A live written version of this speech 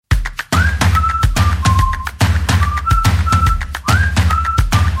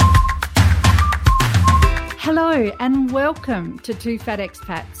Hello and welcome to Two Fat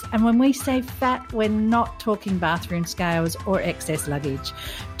Expats. And when we say fat, we're not talking bathroom scales or excess luggage.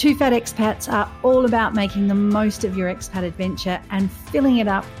 Two Fat Expats are all about making the most of your expat adventure and filling it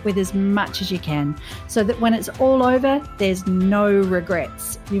up with as much as you can so that when it's all over, there's no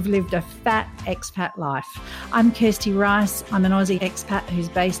regrets. You've lived a fat expat life. I'm Kirsty Rice. I'm an Aussie expat who's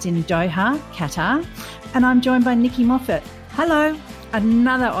based in Doha, Qatar, and I'm joined by Nikki Moffat. Hello.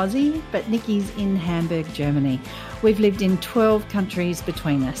 Another Aussie, but Nikki's in Hamburg, Germany. We've lived in 12 countries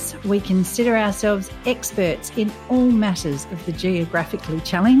between us. We consider ourselves experts in all matters of the geographically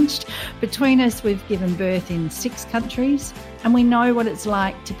challenged. Between us, we've given birth in 6 countries, and we know what it's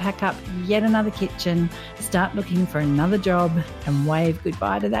like to pack up yet another kitchen, start looking for another job, and wave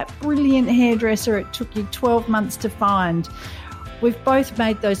goodbye to that brilliant hairdresser it took you 12 months to find. We've both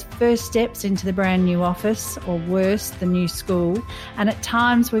made those first steps into the brand new office, or worse, the new school, and at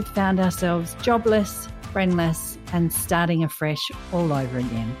times we've found ourselves jobless, friendless, and starting afresh all over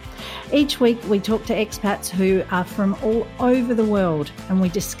again. Each week we talk to expats who are from all over the world, and we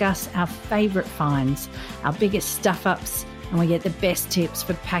discuss our favourite finds, our biggest stuff-ups, and we get the best tips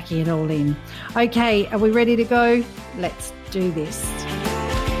for packing it all in. Okay, are we ready to go? Let's do this.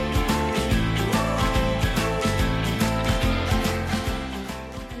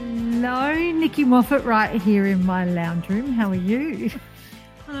 Hello, Nikki Moffat, right here in my lounge room. How are you?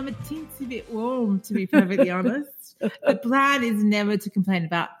 I'm a teensy bit warm, to be perfectly honest. The plan is never to complain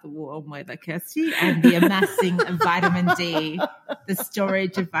about the warm weather, Kirsty, and the amassing of vitamin D, the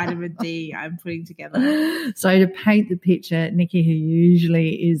storage of vitamin D I'm putting together. So to paint the picture, Nikki, who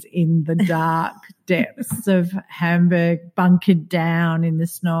usually is in the dark depths of Hamburg, bunkered down in the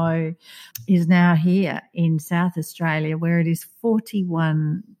snow, is now here in South Australia where it is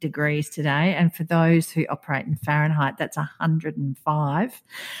 41 degrees today. And for those who operate in Fahrenheit, that's 105.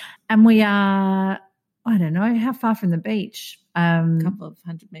 And we are, I don't know, how far from the beach? A couple of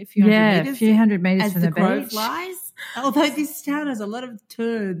hundred meters. A few hundred meters from the beach. As the crow flies. Although this town has a lot of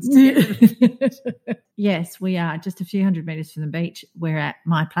turns. Yes, we are just a few hundred meters from the beach. We're at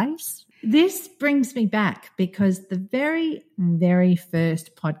my place. This brings me back because the very, very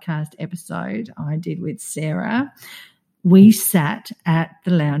first podcast episode I did with Sarah, we sat at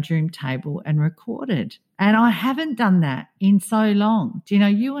the lounge room table and recorded. And I haven't done that in so long. Do you know,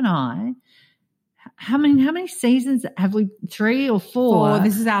 you and I, how many seasons have we? 3 or 4? 4.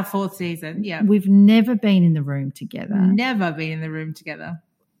 This is our 4th season. Yeah. We've never been in the room together. Never been in the room together.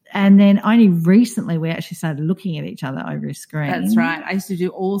 And then only recently we actually started looking at each other over a screen. That's right. I used to do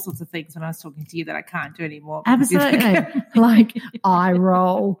all sorts of things when I was talking to you that I can't do anymore. Absolutely. Like eye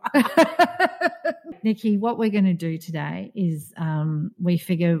roll. Nikki, what we're going to do today is we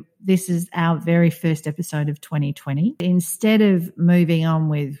figure this is our very first episode of 2020. Instead of moving on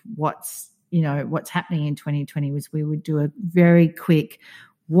with what's happening in 2020, we would do a very quick,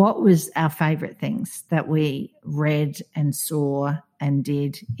 what was our favourite things that we read and saw and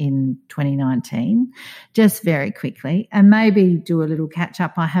did in 2019, just very quickly, and maybe do a little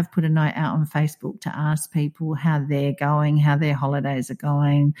catch-up. I have put a note out on Facebook to ask people how they're going, how their holidays are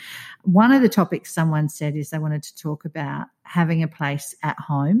going. One of the topics someone said is they wanted to talk about having a place at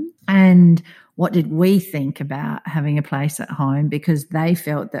home and what did we think about having a place at home, because they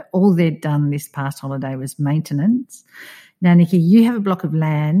felt that all they'd done this past holiday was maintenance. Now, Nikki, you have a block of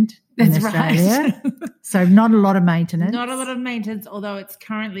land in Australia, right. So not a lot of maintenance. Not a lot of maintenance, although it's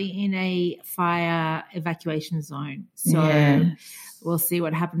currently in a fire evacuation zone. So We'll see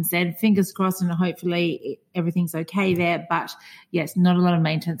what happens then. Fingers crossed, and hopefully everything's okay there. But, yes, not a lot of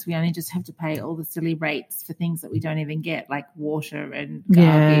maintenance. We only just have to pay all the silly rates for things that we don't even get, like water and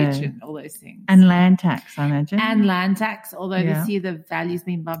garbage and all those things. And land tax, I imagine. And land tax, although this year the value's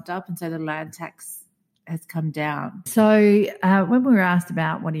been bumped up, and so the land tax has come down. So when we were asked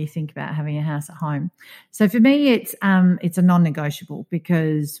about what do you think about having a house at home, so for me it's a non-negotiable,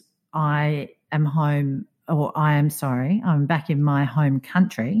 because I'm back in my home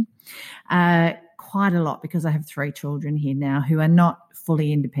country quite a lot, because I have 3 children here now who are not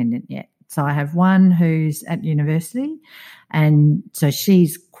fully independent yet. So I have one who's at university, and so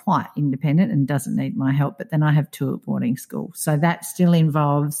she's quite independent and doesn't need my help, but then I have 2 at boarding school. So that still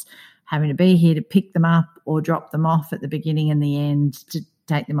involves having to be here to pick them up or drop them off at the beginning and the end, to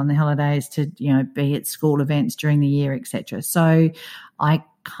take them on the holidays, to, be at school events during the year, etc. So I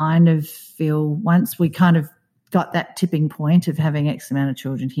kind of feel once we kind of got that tipping point of having X amount of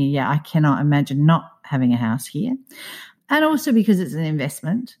children here, I cannot imagine not having a house here. And also because it's an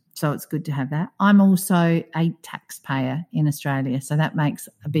investment, so it's good to have that. I'm also a taxpayer in Australia, so that makes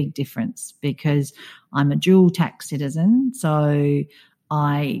a big difference because I'm a dual tax citizen, so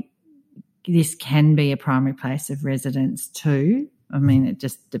I this can be a primary place of residence too. I mean, it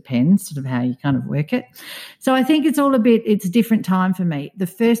just depends sort of how you kind of work it. So I think it's a different time for me. The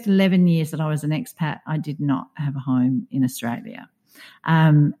first 11 years that I was an expat, I did not have a home in Australia.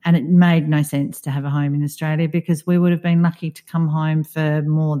 And it made no sense to have a home in Australia because we would have been lucky to come home for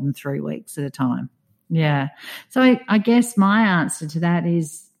more than 3 weeks at a time. Yeah. So I guess my answer to that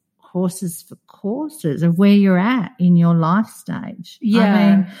is horses for courses of where you're at in your life stage.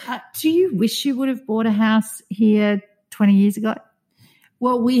 Yeah. I mean, do you wish you would have bought a house here 20 years ago?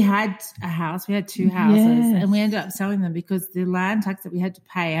 Well, we had a house. We had 2 houses, and we ended up selling them because the land tax that we had to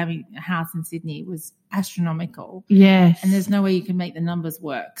pay having a house in Sydney was astronomical. Yes. And there's no way you can make the numbers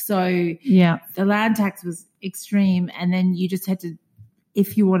work. So yeah, the land tax was extreme, and then you just had to,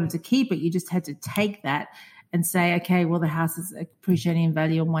 if you wanted to keep it, you just had to take that and say, okay, well, the house is appreciating in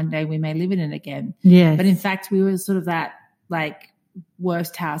value and one day we may live in it again. Yes. But in fact, we were sort of that like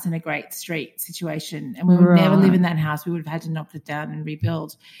worst house in a great street situation, and we would never live in that house. We would have had to knock it down and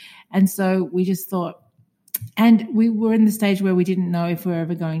rebuild. And so we just thought, and we were in the stage where we didn't know if we were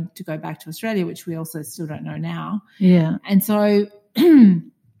ever going to go back to Australia, which we also still don't know now. Yeah. And so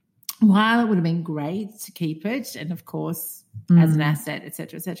while it would have been great to keep it, and of course as an asset, et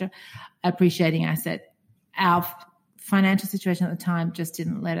cetera, appreciating asset, our financial situation at the time just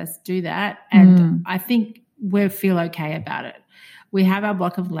didn't let us do that. And I think we feel okay about it. We have our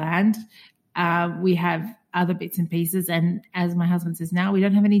block of land. We have other bits and pieces. And as my husband says now, we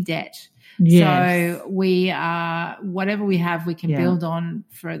don't have any debt. Yes. So we are, whatever we have, we can build on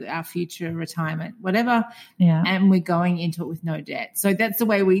for our future retirement, whatever. Yeah. And we're going into it with no debt. So that's the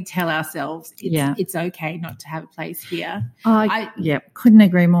way we tell ourselves it's okay not to have a place here. Couldn't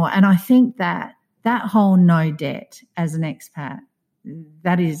agree more. And I think that whole no debt as an expat,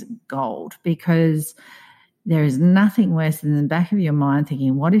 that is gold, because there is nothing worse than in the back of your mind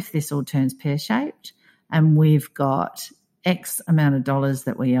thinking, what if this all turns pear-shaped and we've got X amount of dollars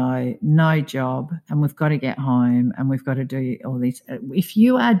that we owe, no job, and we've got to get home and we've got to do all this. If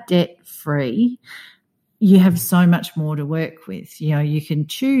you are debt-free, you have so much more to work with. You know, you can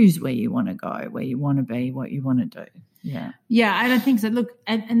choose where you want to go, where you want to be, what you want to do. Yeah. Yeah, and I think so. Look,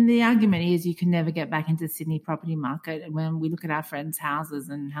 and the argument is you can never get back into the Sydney property market. And when we look at our friends' houses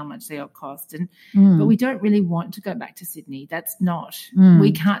and how much they all cost, but we don't really want to go back to Sydney. That's not,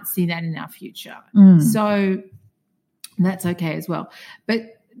 we can't see that in our future. So that's okay as well. But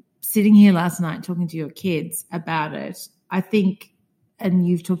sitting here last night talking to your kids about it, I think, and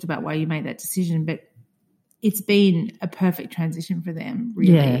you've talked about why you made that decision, but it's been a perfect transition for them,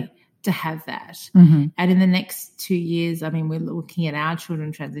 really. To have that. And in the next 2 years, I mean, we're looking at our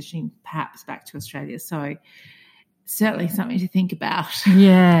children transitioning perhaps back to Australia. So certainly something to think about.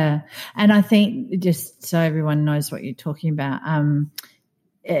 Yeah. And I think, just so everyone knows what you're talking about,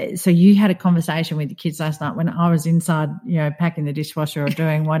 so you had a conversation with the kids last night when I was inside, you know, packing the dishwasher or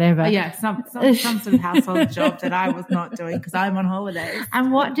doing whatever. Some sort of household job that I was not doing because I'm on holidays.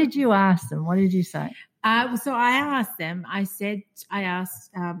 And what did you ask them? What did you say? So I asked them, I asked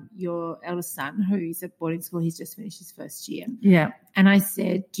your eldest son, who's at boarding school, he's just finished his first year. Yeah. And I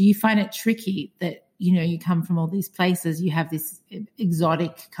said, do you find it tricky that, you know, you come from all these places, you have this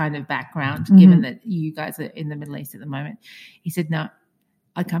exotic kind of background, given that you guys are in the Middle East at the moment? He said, no,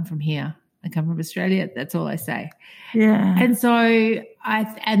 I come from here. I come from Australia. That's all I say. Yeah. And so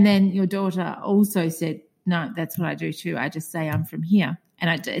and then your daughter also said, no, that's what I do too. I just say I'm from here.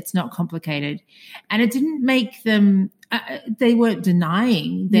 And it's not complicated. And it didn't make them they weren't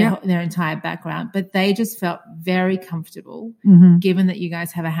denying their entire background, but they just felt very comfortable, given that you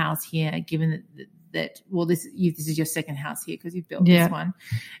guys have a house here, given that this is your second house here because you've built this one.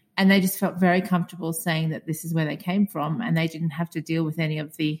 And they just felt very comfortable saying that this is where they came from, and they didn't have to deal with any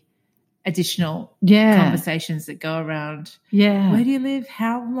of the additional conversations that go around. Yeah. Where do you live?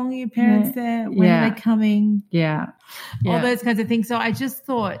 How long are your parents there? When are they coming? Yeah. All those kinds of things. So I just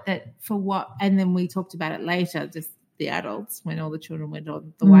thought that and then we talked about it later, just the adults, when all the children went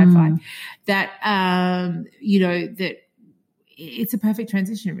on the Wi-Fi, that, you know, that it's a perfect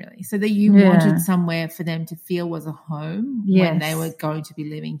transition really. So that you wanted somewhere for them to feel was a home when they were going to be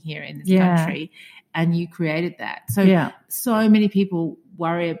living here in this country, and you created that. So, so many people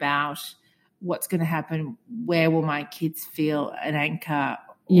worry about what's going to happen, where will my kids feel an anchor,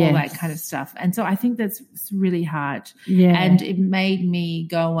 all that kind of stuff. And so I think that's really hard. Yeah. And it made me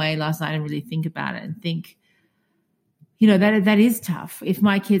go away last night and really think about it and think, you know, that is tough. If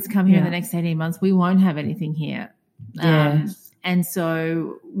my kids come here in the next 18 months, we won't have anything here. And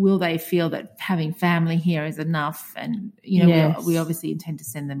so will they feel that having family here is enough? And, you know, we obviously intend to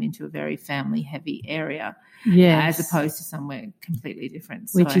send them into a very family-heavy area as opposed to somewhere completely different.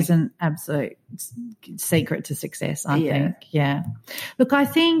 Which is an absolute secret to success, I think. Yeah. Look, I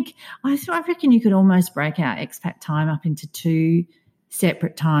reckon you could almost break our expat time up into 2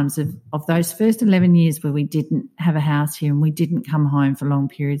 separate times of those first 11 years where we didn't have a house here and we didn't come home for long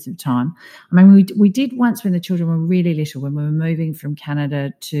periods of time. I mean, we did once when the children were really little, when we were moving from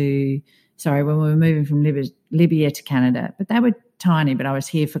Libya to Canada, but they were tiny, but I was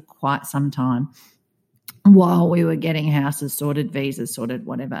here for quite some time while we were getting houses sorted, visas sorted,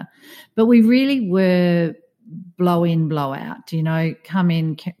 whatever. But we really were blow in, blow out, you know, come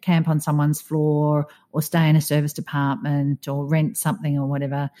in, camp on someone's floor or stay in a service department or rent something or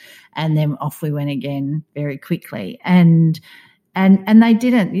whatever, and then off we went again very quickly. And they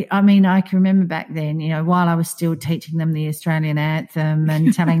didn't. I mean, I can remember back then, you know, while I was still teaching them the Australian anthem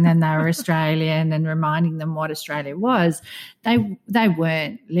and telling them they were Australian and reminding them what Australia was, they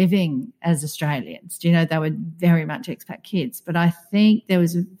weren't living as Australians. You know, they were very much expat kids. But I think there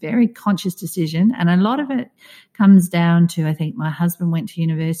was a very conscious decision, and a lot of it comes down to, I think my husband went to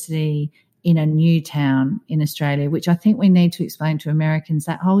university in a new town in Australia, which I think we need to explain to Americans.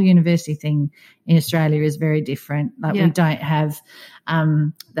 That whole university thing in Australia is very different. Like we don't have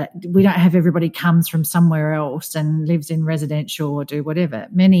everybody comes from somewhere else and lives in residential or do whatever.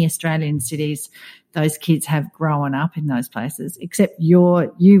 Many Australian cities, those kids have grown up in those places, except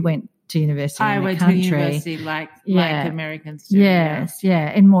you went to university in the country. I went to university like Americans do. Yes,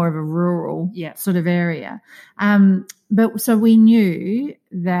 in more of a rural sort of area. But so we knew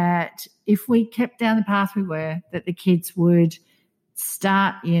that if we kept down the path we were, that the kids would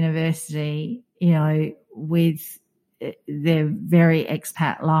start university, you know, with their very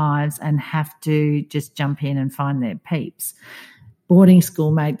expat lives and have to just jump in and find their peeps. Boarding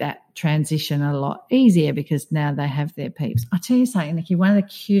school made that transition a lot easier because now they have their peeps. I'll tell you something, Nikki, one of the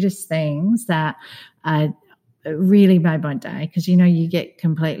cutest things that really made my day, because, you know, you get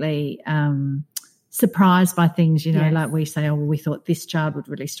completely surprised by things, you know, like we say, oh, well, we thought this child would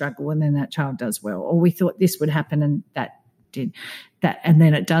really struggle and then that child does well, or we thought this would happen and that did that and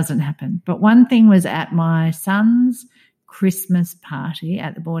then it doesn't happen. But one thing was at my son's Christmas party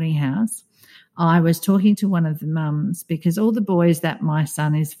at the boarding house, I was talking to one of the mums, because all the boys that my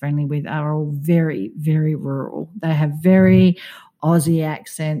son is friendly with are all very, very rural. They have very Aussie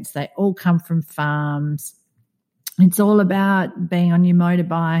accents. They all come from farms. It's all about being on your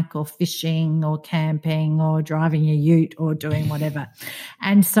motorbike or fishing or camping or driving a ute or doing whatever.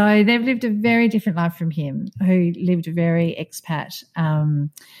 And so they've lived a very different life from him, who lived a very expat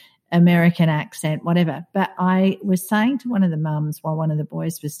American accent, whatever. But I was saying to one of the mums while one of the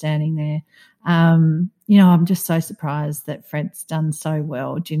boys was standing there, you know, I'm just so surprised that Fred's done so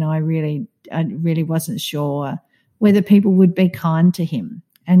well. Do you know, I really wasn't sure whether people would be kind to him.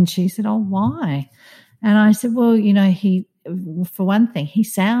 And she said, oh, why? And I said, well, you know, for one thing, he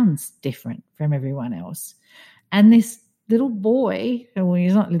sounds different from everyone else. And this little boy, well,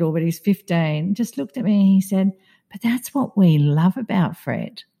 he's not little, but he's 15, just looked at me and he said, but that's what we love about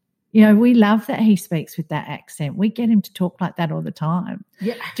Fred. You know, we love that he speaks with that accent. We get him to talk like that all the time.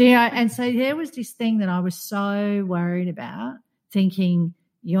 Yeah. Do you know? And so there was this thing that I was so worried about, thinking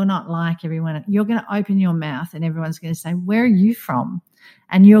you're not like everyone. You're going to open your mouth and everyone's going to say, where are you from?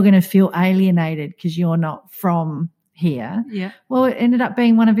 And you're going to feel alienated because you're not from here. Yeah. Well, it ended up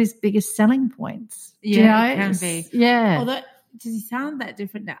being one of his biggest selling points. Yeah, you know? It can be. Yeah. Although, does he sound that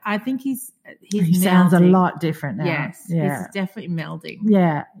different now? I think he sounds a lot different now. Yes, he's definitely melding.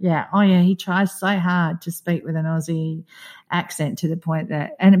 Yeah. Oh, yeah, he tries so hard to speak with an Aussie accent to the point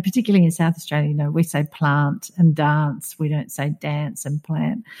that, and particularly in South Australia, you know, we say plant and dance. We don't say dance and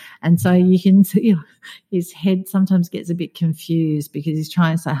plant. And so you can see, you know, his head sometimes gets a bit confused because he's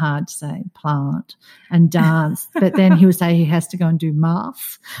trying so hard to say plant and dance, but then he'll say he has to go and do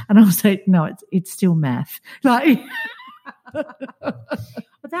math. And I'll say, no, it's still math. Like...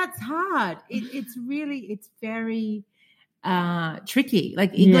 But that's hard. It's very tricky.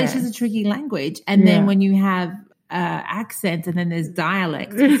 Like English is a tricky language, and then when you have accents and then there's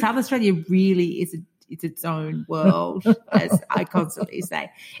dialects, South Australia really is it's its own world, as I constantly say.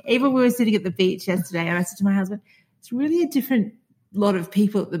 Even we were sitting at the beach yesterday, and I said to my husband, "It's really a different lot of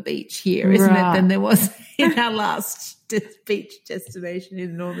people at the beach here, isn't it, than there was in our last beach destination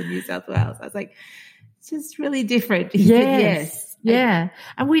in northern New South Wales?" I was like, it's just really different. Yes. Yeah.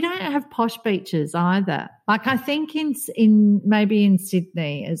 And we don't have posh beaches either. Like I think in maybe in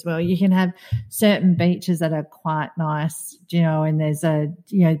Sydney as well, you can have certain beaches that are quite nice, you know, and there's a,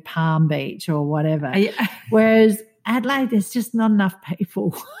 you know, Palm Beach or whatever. Whereas Adelaide, there's just not enough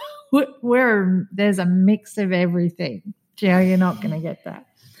people. There's a mix of everything. Joe, you're not going to get that.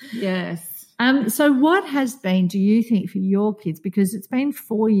 Yes. So what has been, do you think, for your kids, because it's been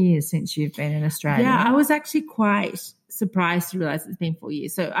 4 years since you've been in Australia? Yeah, I was actually quite surprised to realise it's been 4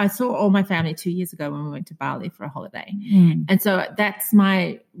 years. So I saw all my family 2 years ago when we went to Bali for a holiday. And so that's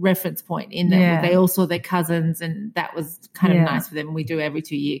my reference point in that they all saw their cousins, and that was kind of nice for them. We do every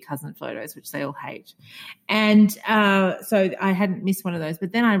 2 year cousin photos, which they all hate. And so I hadn't missed one of those.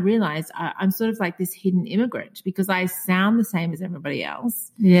 But then I realised I'm sort of like this hidden immigrant because I sound the same as everybody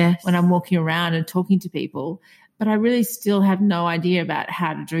else when I'm walking around and talking to people. But I really still have no idea about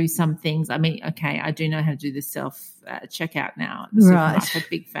how to do some things. I mean, okay, I do know how to do the self-checkout now at the supermarket,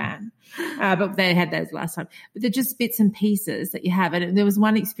 big fan. But they had those last time. But they're just bits and pieces that you have. And there was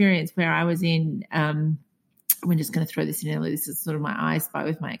one experience where I was in we're just going to throw this in early. This is sort of my I Spy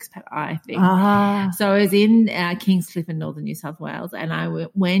with my expat eye thing. So I was in Kingscliff in northern New South Wales, and I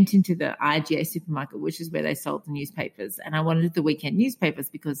went into the IGA supermarket, which is where they sold the newspapers, and I wanted the weekend newspapers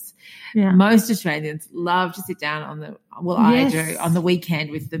because most Australians love to sit down on the I do on the weekend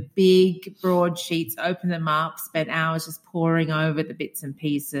with the big broad sheets, open them up, spend hours just poring over the bits and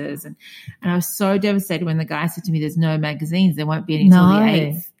pieces, and I was so devastated when the guy said to me, "There's no magazines. There won't be any until the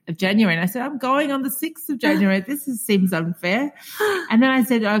 8th." Of January. And I said, I'm going on the 6th of January. This seems unfair. And then I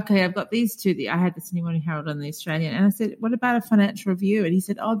said, okay, I've got these two. I had the Sydney Morning Herald and the Australian. And I said, what about a financial review? And he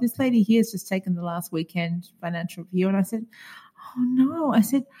said, oh, this lady here has just taken the last weekend financial review. And I said, oh, no. I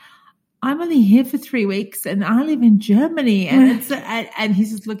said, I'm only here for 3 weeks and I live in Germany. And and he's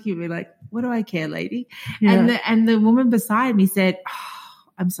just looking at me like, what do I care, lady? Yeah. And the woman beside me said, oh,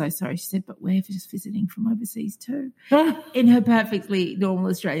 I'm so sorry. She said, but we're just visiting from overseas too. In her perfectly normal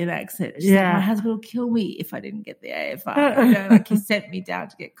Australian accent. She said, my husband will kill me if I didn't get the AFR. Like he sent me down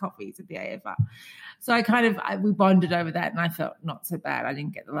to get copies of the AFR. So we bonded over that, and I felt not so bad. I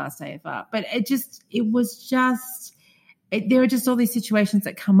didn't get the last AFR. But there are just all these situations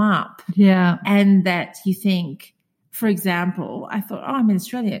that come up. Yeah. And that you think, for example, I thought, I'm in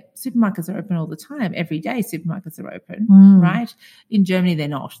Australia. Supermarkets are open all the time. Every day supermarkets are open, right? In Germany, they're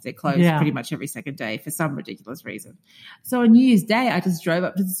not. They're closed pretty much every second day for some ridiculous reason. So on New Year's Day, I just drove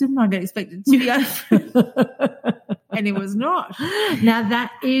up to the supermarket expected to be open. And it was not. Now,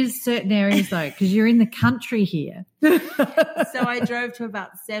 that is certain areas, though, because you're in the country here. So I drove to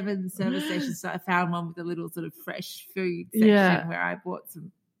about 7 service stations. So I found one with a little sort of fresh food section where I bought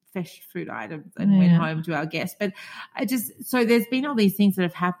some fresh food items and went home to our guests. But so there's been all these things that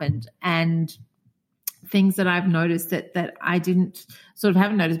have happened and things that I've noticed that I didn't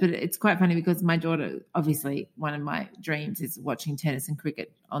haven't noticed, but it's quite funny because my daughter, obviously one of my dreams is watching tennis and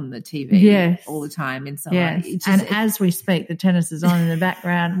cricket on the TV all the time. And so and as we speak, the tennis is on in the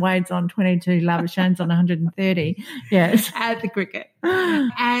background. Wade's on 22, Lavishane's on 130. Yes. At the cricket.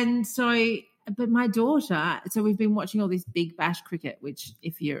 And so but my daughter, so we've been watching all this Big Bash cricket, which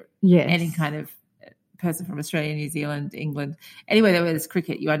if you're any kind of person from Australia, New Zealand, England, anywhere where there's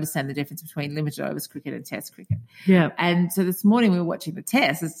cricket, you understand the difference between limited overs cricket and test cricket. Yeah. And so this morning we were watching the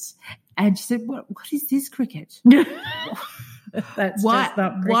tests and she said, what is this cricket? That's why, just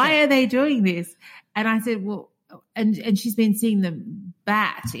not cricket. Why are they doing this? And I said, well, and she's been seeing them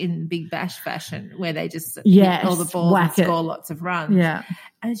bat in Big Bash fashion where they just hit all the balls and score lots of runs. Yeah.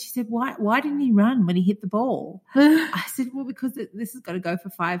 And she said, why didn't he run when he hit the ball? I said, well, because this has got to go for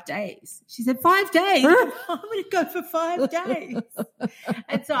 5 days. She said, 5 days? I'm going to go for 5 days.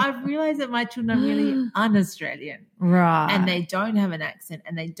 And so I've realized that my children are really un-Australian. Right. And they don't have an accent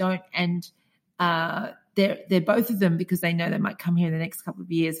and they don't – and they're both of them because they know they might come here in the next couple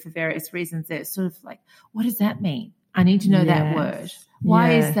of years for various reasons. They're sort of like, what does that mean? I need to know that word.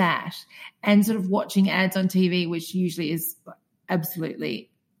 Why is that? And sort of watching ads on TV, which usually is absolutely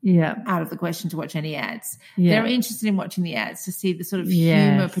out of the question to watch any ads. They're interested in watching the ads to see the sort of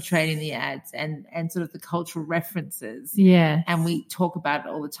humor portrayed in the ads and sort of the cultural references. Yeah. And we talk about it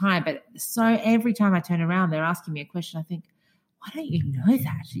all the time. But so every time I turn around, they're asking me a question. I think, why don't you know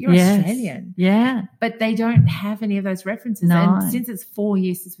that? You're Australian. Yeah. But they don't have any of those references. No. And since it's 4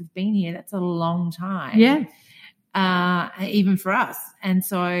 years since we've been here, that's a long time. Yeah. Even for us. And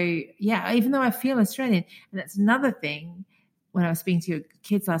so, even though I feel Australian, and that's another thing, when I was speaking to your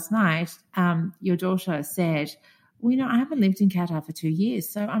kids last night, your daughter said, well, I haven't lived in Qatar for 2 years,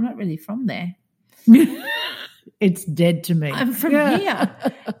 so I'm not really from there. It's dead to me. I'm from here.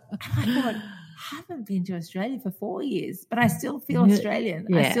 And I thought, I haven't been to Australia for 4 years, but I still feel Australian.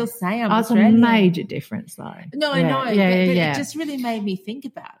 Yeah. I still say I'm Australian. It's a major difference, though. No, I know, but it just really made me think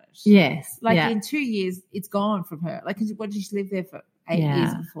about it. Yes. In 2 years, it's gone from her. Like, what did she live there for 8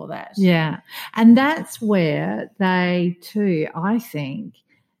 years before that. Yeah. And that's where they too, I think,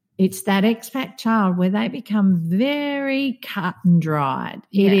 it's that expat child where they become very cut and dried.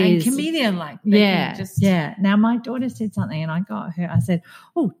 It is. And chameleon-like. Yeah. Now, my daughter said something and I got her. I said,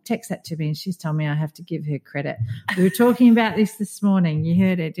 oh, text that to me. And she's told me I have to give her credit. We were talking about this morning. You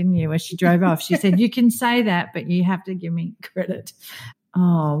heard it, didn't you, when she drove off? She said, you can say that, but you have to give me credit.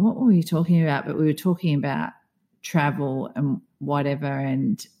 Oh, what were we talking about? But we were talking about travel and whatever,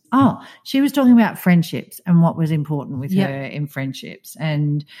 and she was talking about friendships and what was important with her in friendships.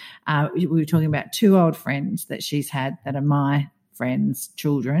 And we were talking about 2 old friends that she's had that are my friends'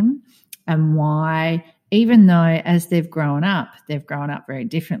 children, and why, even though as they've grown up very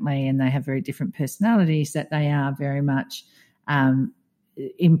differently and they have very different personalities, that they are very much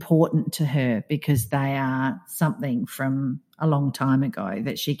important to her because they are something from a long time ago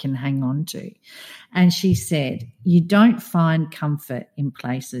that she can hang on to. And she said, you don't find comfort in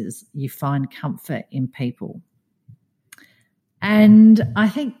places, you find comfort in people. And I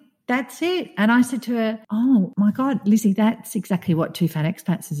think that's it. And I said to her, oh, my God, Lizzie, that's exactly what Two Fat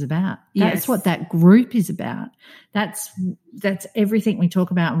Expats is about. That's what that group is about. That's everything we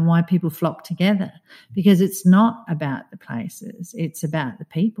talk about and why people flock together, because it's not about the places, it's about the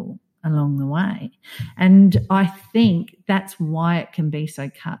people along the way. And I think that's why it can be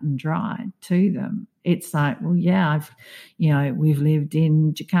so cut and dry to them. It's like, well, yeah, we've lived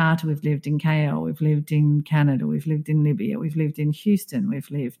in Jakarta, we've lived in KL, we've lived in Canada, we've lived in Libya, we've lived in Houston, we've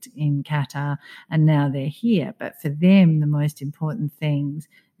lived in Qatar, and now they're here. But for them, the most important things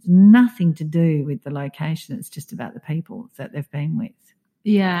is nothing to do with the location. It's just about the people that they've been with.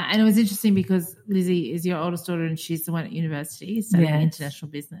 Yeah, and it was interesting because Lizzie is your oldest daughter and she's the one at university studying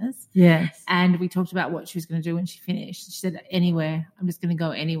international business. Yes. And we talked about what she was going to do when she finished. She said, anywhere. I'm just going to go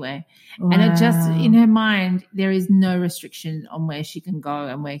anywhere. Wow. And it just, in her mind, there is no restriction on where she can go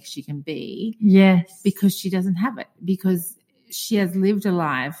and where she can be. Yes. Because she doesn't have it. Because she has lived a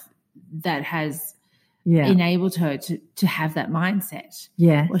life that has enabled her to have that mindset.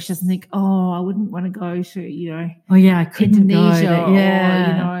 Yeah. Where she doesn't think, I wouldn't want to go to, I couldn't Indonesia go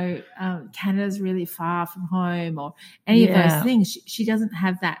there. or, Canada's really far from home or any of those things. She doesn't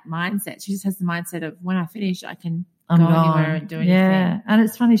have that mindset. She just has the mindset of when I finish, I can go anywhere and do anything. Yeah. And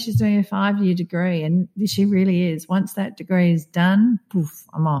it's funny, she's doing a 5-year degree and she really is. Once that degree is done, poof,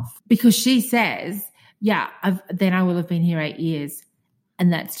 I'm off. Because she says, then I will have been here 8 years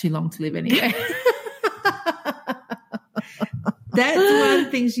and that's too long to live anyway. That's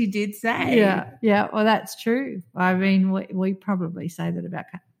one thing she did say. Yeah. Well, that's true. I mean, we probably say that about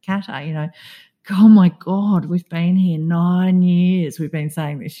Qatar, oh, my God, we've been here 9 years, we've been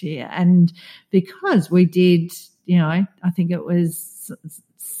saying this year. And because we did, I think it was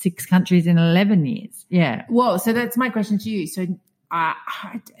 6 countries in 11 years. Yeah. Well, so that's my question to you. So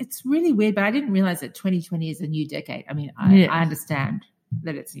it's really weird, but I didn't realize that 2020 is a new decade. I mean, I understand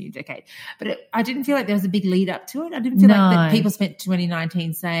that it's a new decade. But I didn't feel like there was a big lead up to it. I didn't feel like that people spent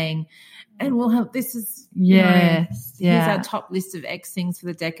 2019 saying, and we'll have, this is, here's our top list of X things for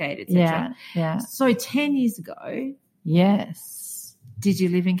the decade, etc. Yeah. So 10 years ago. Yes. Did you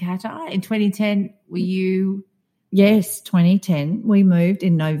live in Qatar? In 2010, were you? Yes, 2010. We moved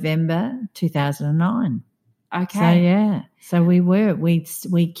in November 2009. Okay. So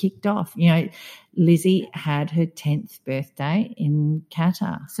we kicked off. Lizzie had her 10th birthday in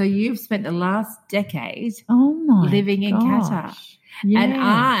Qatar. So you've spent the last decade living in Qatar. Yes. And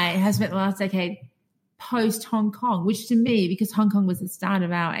I have spent the last decade post Hong Kong, which to me, because Hong Kong was the start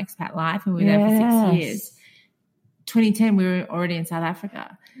of our expat life and we were there for 6 years. 2010, we were already in South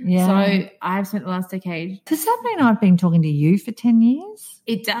Africa. Yeah. So I've spent the last decade. Does that mean I've been talking to you for 10 years?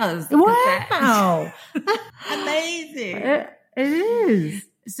 It does. Wow. Amazing. It is.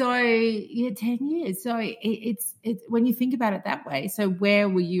 So, 10 years. So it's when you think about it that way. So where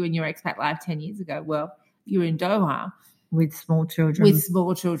were you in your expat life 10 years ago? Well, you were in Doha. With small children.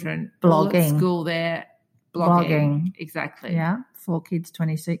 Blogging. School there. Blogging. Exactly. Yeah. 4 kids,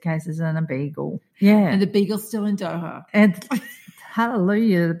 20 suitcases and a beagle. Yeah. And the beagle's still in Doha. And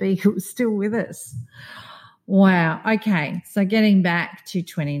hallelujah, the beagle's still with us. Wow. Okay. So getting back to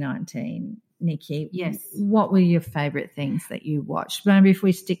 2019, Nikki. Yes. What were your favourite things that you watched? Maybe if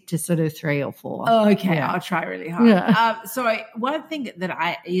we stick to sort of 3 or 4. Oh, okay. Yeah. I'll try really hard. Yeah. So one thing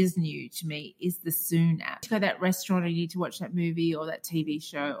that is new to me is the Soon app. You go to that restaurant and you need to watch that movie or that TV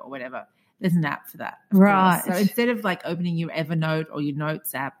show or whatever. There's an app for that. Right. So instead of like opening your Evernote or your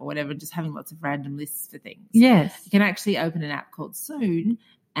Notes app or whatever, just having lots of random lists for things. Yes. You can actually open an app called Soon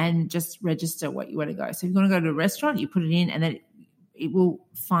and just register what you want to go. So if you want to go to a restaurant, you put it in and then it will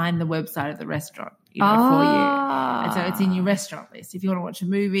find the website of the restaurant. for you. And so it's in your restaurant list. If you want to watch a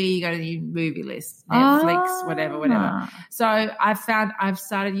movie, you go to your movie list, Netflix, whatever. So I've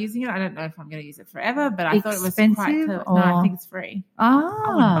started using it. I don't know if I'm going to use it forever, but I thought it was quite clever. No, I think it's free. I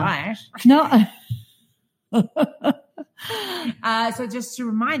wouldn't buy it. No. So just to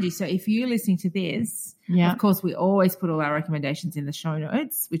remind you, so if you're listening to this, of course, we always put all our recommendations in the show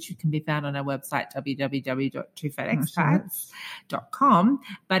notes, which can be found on our website, www.twofatexpats.com.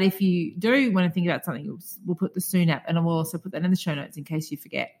 But if you do want to think about something, we'll put the Soon app, and we'll also put that in the show notes in case you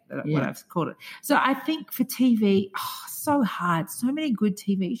forget what I've called it. So I think for TV, so hard. So many good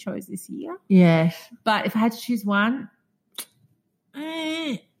TV shows this year. Yes. But if I had to choose one,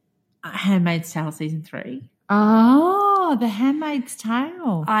 Handmaid's Tale season 3. Oh, The Handmaid's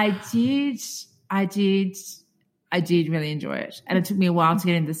Tale. I did really enjoy it, and it took me a while to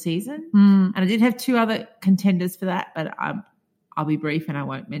get into the season. And I did have 2 other contenders for that, but I'll be brief and I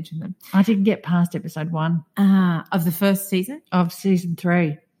won't mention them. I didn't get past episode 1 of the first season of season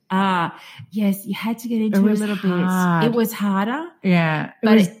 3. Yes, you had to get into it a little bit. It was harder. Yeah, it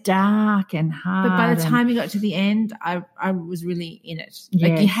was dark and hard. But by the time you got to the end, I was really in it.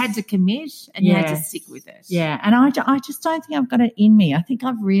 Like you had to commit and you had to stick with it. Yeah, and I just don't think I've got it in me. I think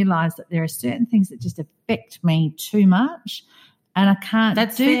I've realised that there are certain things that just affect me too much, and I can't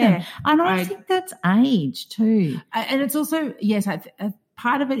do them. And I think that's age too. And it's also, yes,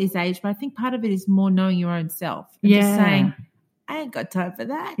 part of it is age, but I think part of it is more knowing your own self. And just saying, I ain't got time for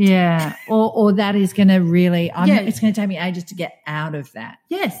that. Yeah. Or that is going to really, it's going to take me ages to get out of that.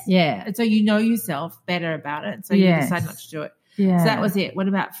 Yes. Yeah. And so you know yourself better about it. So you decide not to do it. Yeah. So that was it. What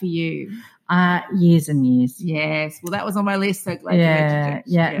about for you? Years and Years. Yes. Well, that was on my list. So glad you mentioned it.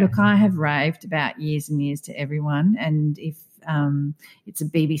 Yeah. Look, I have raved about Years and Years to everyone. And if it's a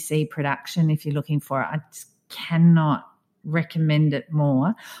BBC production, if you're looking for it, I just cannot recommend it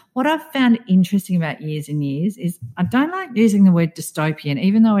more. What I've found interesting about Years and Years is I don't like using the word dystopian,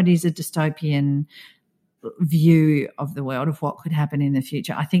 even though it is a dystopian view of the world of what could happen in the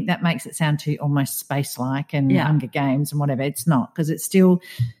future. I think that makes it sound too almost space-like and Hunger Games and whatever. It's not, because it's still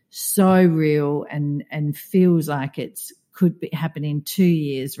so real and feels like it's could be happen in 2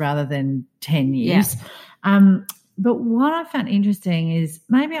 years rather than 10 years. Yeah. But what I found interesting is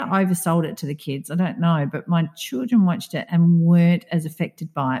maybe I oversold it to the kids. I don't know, but my children watched it and weren't as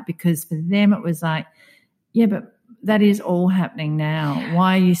affected by it, because for them it was like, yeah, but that is all happening now.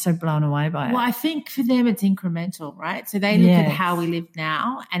 Why are you so blown away by it? Well, I think for them it's incremental, right? So they look at how we live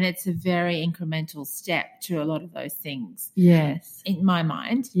now, and it's a very incremental step to a lot of those things. Yes. In my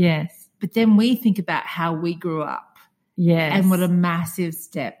mind. Yes. But then we think about how we grew up. Yes. And what a massive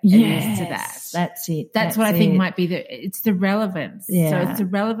step it is to that. That's it. That's what I think might be it's the relevance. Yeah. So it's the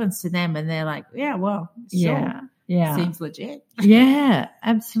relevance to them, and they're like, yeah, well, sure. Yeah. Seems legit. Yeah,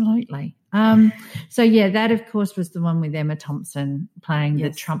 absolutely. So that of course was the one with Emma Thompson playing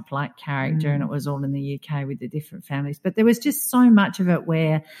the Trump-like character, and it was all in the UK with the different families. But there was just so much of it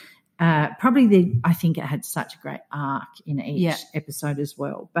where I think it had such a great arc in each episode as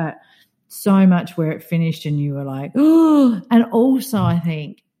well. But so much where it finished and you were like, oh, and also I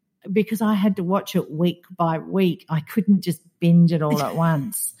think because I had to watch it week by week, I couldn't just binge it all at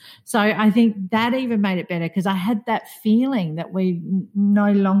once. So I think that even made it better, because I had that feeling that we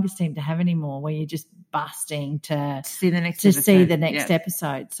no longer seem to have anymore, where you're just busting to see the next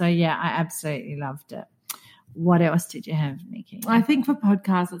episode. So, I absolutely loved it. What else did you have, Nikki? I think for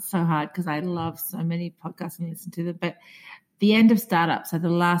podcasts it's so hard because I love so many podcasts and listen to them, but the end of Startup, so the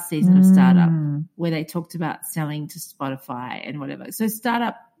last season of Startup, where they talked about selling to Spotify and whatever. So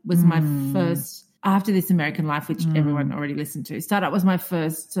Startup was my first, after This American Life, which everyone already listened to. Startup was my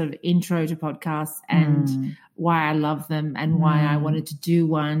first sort of intro to podcasts and why I love them and why I wanted to do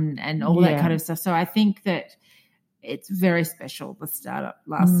one and all that kind of stuff. So I think that it's very special, the Startup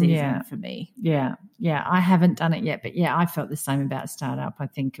last season for me. Yeah. I haven't done it yet, but I felt the same about Startup. I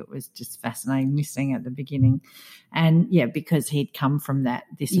think it was just fascinating listening at the beginning. And because he'd come from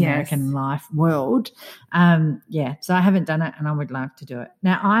This American Life world. So I haven't done it, and I would love to do it.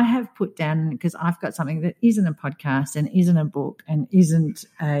 Now I have put down, because I've got something that isn't a podcast and isn't a book and isn't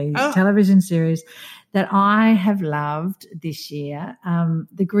a television series that I have loved this year,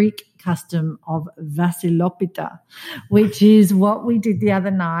 the Greek custom of Vasilopita, which is what we did the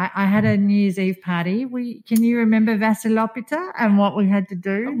other night. I had a New Year's Eve party. Can you remember Vasilopita and what we had to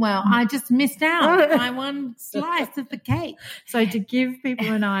do? Well, I just missed out by one slice of the cake. So to give people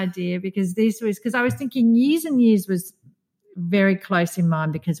an idea, because I was thinking Years and Years was very close in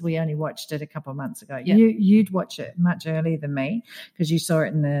mind because we only watched it a couple of months ago. Yeah. You'd watch it much earlier than me because you saw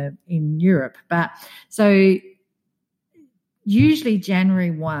it in Europe. But so usually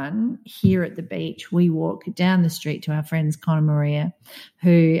January 1 here at the beach, we walk down the street to our friends Con and Maria,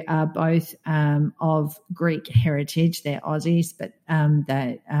 who are both of Greek heritage. They're Aussies, but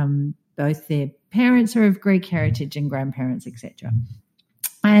both their parents are of Greek heritage and grandparents, etc.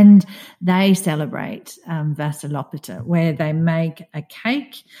 And they celebrate Vassilopita, where they make a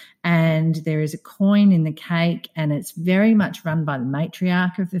cake and there is a coin in the cake, and it's very much run by the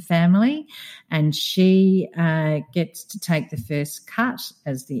matriarch of the family, and she gets to take the first cut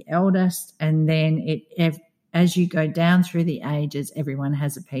as the eldest, and then as you go down through the ages, everyone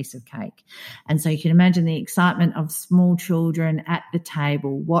has a piece of cake. And so you can imagine the excitement of small children at the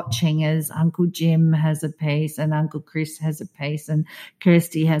table watching as Uncle Jim has a piece and Uncle Chris has a piece and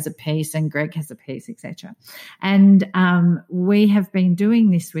Kirsty has a piece and Greg has a piece, etc. And we have been doing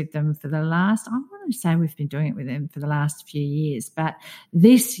this with them for the last, I want to say we've been doing it with them for the last few years. But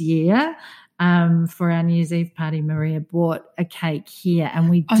this year, for our New Year's Eve party, Maria bought a cake here, and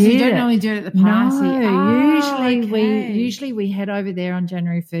we did. So you don't normally do it at the party? No, usually we head over there on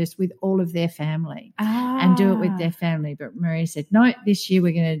January 1st with all of their family and do it with their family. But Maria said, no, this year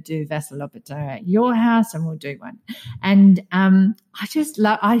we're going to do Vassilopita at your house, and we'll do one. And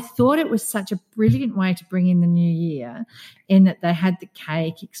I thought it was such a brilliant way to bring in the new year, in that they had the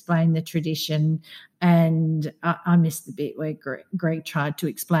cake, explain the tradition. And I missed the bit where Greg tried to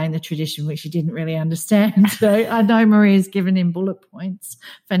explain the tradition, which he didn't really understand. So I know Maria's given him bullet points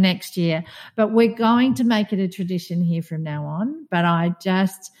for next year. But we're going to make it a tradition here from now on. But I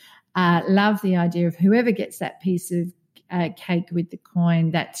just love the idea of whoever gets that piece of cake with the coin,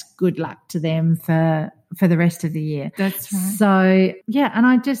 that's good luck to them for the rest of the year. That's right. So, yeah, and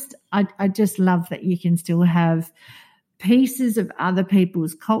I just love that you can still have pieces of other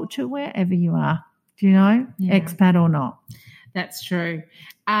people's culture wherever you are. Do you know, expat or not? That's true.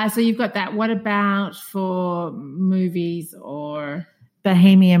 So you've got that. What about for movies or?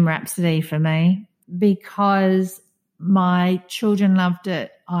 Bohemian Rhapsody for me, because my children loved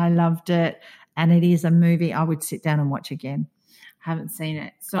it, I loved it, and it is a movie I would sit down and watch again. Haven't seen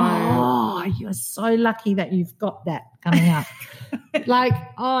it. So you're so lucky that you've got that coming up.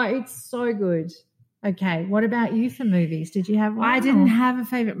 It's so good. Okay, what about you for movies? Did you have one? I didn't have a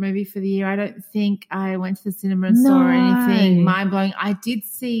favourite movie for the year. I don't think I went to the cinema and saw anything mind-blowing. I did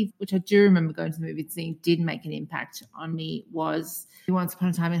see, which I do remember going to the movie and seeing did make an impact on me, was Once Upon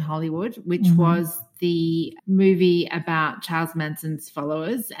a Time in Hollywood, which was the movie about Charles Manson's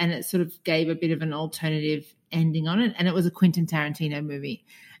followers, and it sort of gave a bit of an alternative ending on it, and it was a Quentin Tarantino movie.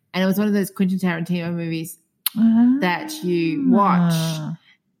 And it was one of those Quentin Tarantino movies that you watch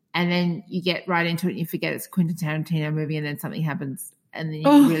and then you get right into it and you forget it's a Quentin Tarantino movie, and then something happens and then you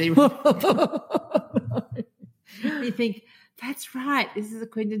you think, that's right, this is a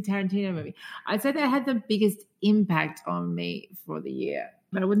Quentin Tarantino movie. I'd say that had the biggest impact on me for the year.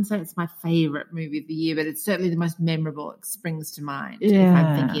 But I wouldn't say it's my favourite movie of the year, but it's certainly the most memorable. It springs to mind if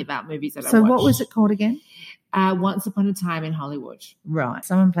I'm thinking about movies that I watch. So what was it called again? Once Upon a Time in Hollywood. Right.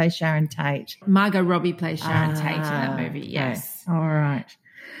 Someone plays Sharon Tate. Margot Robbie plays Sharon Tate in that movie, yes. Okay. All right.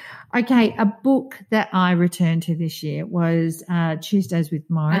 Okay, a book that I returned to this year was Tuesdays with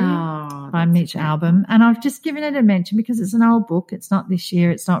Mo by Mitch Albom, and I've just given it a mention because it's an old book. It's not this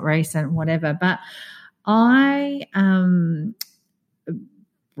year, it's not recent, whatever, but I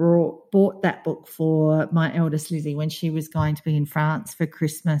bought that book for my eldest Lizzie when she was going to be in France for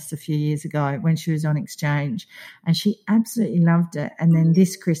Christmas a few years ago when she was on exchange, and she absolutely loved it. And then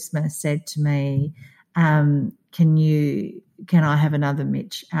this Christmas said to me, can I have another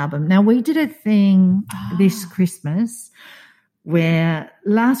Mitch album? Now, we did a thing this Christmas where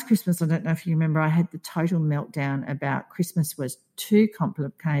last Christmas, I don't know if you remember, I had the total meltdown about Christmas was too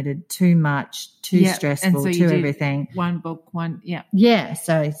complicated, too much, too stressful, so too everything. One book, Yeah,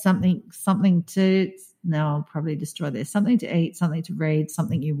 so something to – now I'll probably destroy this. Something to eat, something to read,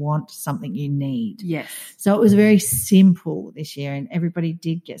 something you want, something you need. Yes. So it was very simple this year, and everybody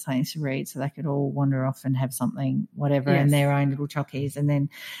did get something to read so they could all wander off and have something, whatever, in their own little chockies. And then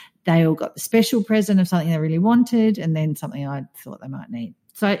they all got the special present of something they really wanted and then something I thought they might need.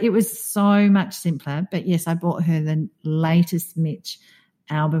 So it was so much simpler. But, yes, I bought her the latest Mitch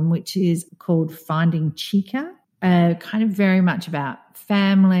album, which is called Finding Chica. Kind of very much about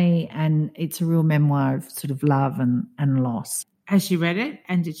family, and it's a real memoir of sort of love and loss. Has she read it,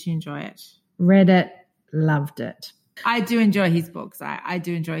 and did she enjoy it? Read it, loved it. I do enjoy his books. I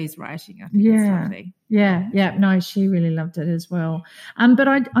do enjoy his writing. I think it's lovely. Yeah. No, she really loved it as well. But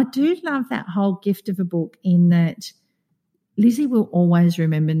I do love that whole gift of a book in that Lizzie will always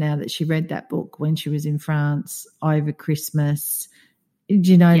remember now that she read that book when she was in France over Christmas.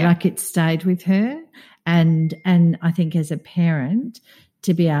 You know, like it stayed with her. And I think as a parent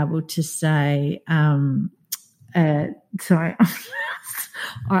to be able to say, sorry,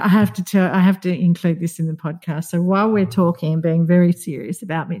 I have to include this in the podcast. So while we're talking and being very serious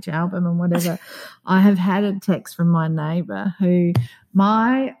about Mitch Albom and whatever, I have had a text from my neighbour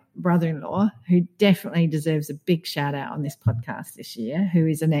my brother-in-law, who definitely deserves a big shout out on this podcast this year, who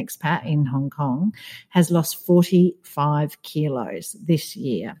is an expat in Hong Kong, has lost 45 kilos this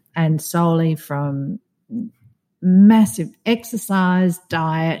year, and solely from massive exercise,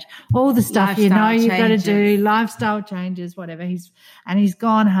 diet, all the stuff you've got to do, lifestyle changes, whatever. He's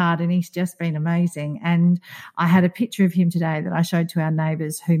gone hard, and he's just been amazing. And I had a picture of him today that I showed to our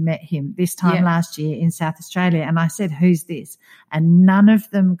neighbours who met him this time last year in South Australia, and I said, "Who's this?" And none of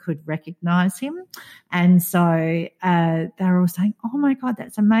them could recognise him. And so they were all saying, "Oh my God,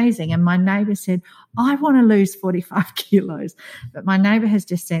 that's amazing." And my neighbour said, "I want to lose 45 kilos. But my neighbour has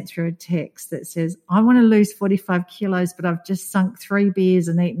just sent through a text that says, "I want to lose 45 kilos, but I've just sunk 3 beers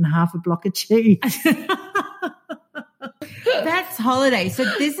and eaten half a block of cheese." That's holiday. So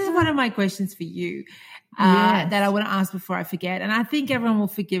this is one of my questions for you that I want to ask before I forget. And I think everyone will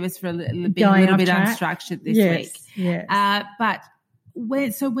forgive us for being a little bit unstructured this week. Yes. But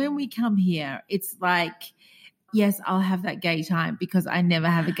when we come here, it's like, yes, I'll have that gay time because I never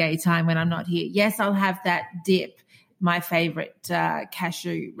have a gay time when I'm not here. Yes, I'll have that dip, my favorite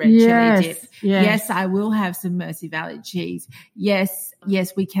cashew red chili dip. Yes, I will have some Mercy Valley cheese. Yes,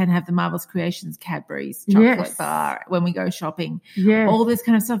 we can have the Marvelous Creations Cadbury's chocolate bar when we go shopping. Yes. All this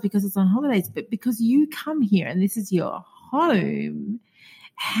kind of stuff because it's on holidays. But because you come here and this is your home,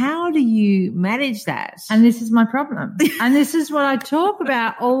 how do you manage that? And this is my problem. And this is what I talk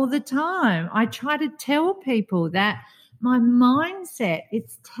about all the time. I try to tell people that my mindset,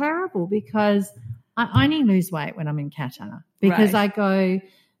 it's terrible because I only lose weight when I'm in Qatar because I go,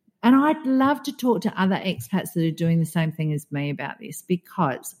 and I'd love to talk to other expats that are doing the same thing as me about this,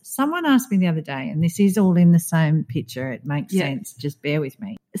 because someone asked me the other day, and this is all in the same picture, it makes sense, just bear with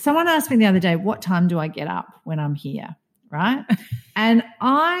me. Someone asked me the other day, what time do I get up when I'm here? Right? And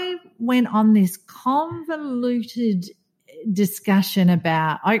I went on this convoluted discussion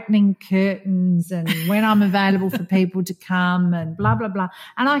about opening curtains and when I'm available for people to come and blah, blah, blah.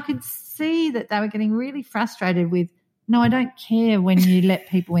 And I could see that they were getting really frustrated with, no, I don't care when you let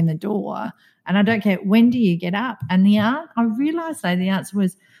people in the door, and I don't care when do you get up. And I realised though the answer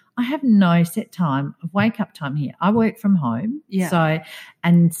was, I have no set time of wake-up time here. I work from home. Yeah. So,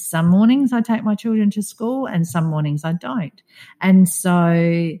 and some mornings I take my children to school and some mornings I don't. And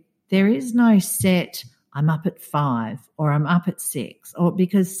so there is no set, I'm up at 5 or I'm up at 6, or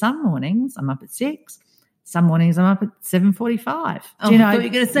because some mornings I'm up at 6, some mornings I'm up at 7:45. Oh, you know, I thought you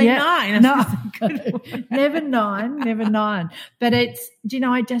were going to say 9. No, never 9. But I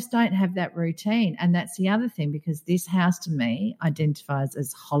just don't have that routine. And that's the other thing, because this house to me identifies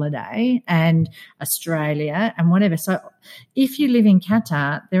as holiday and Australia and whatever. So if you live in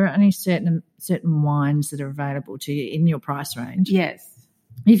Qatar, there are only certain wines that are available to you in your price range. Yes.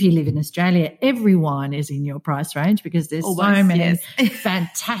 If you live in Australia, every wine is in your price range because there's so many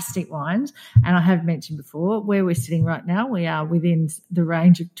fantastic wines. And I have mentioned before, where we're sitting right now, we are within the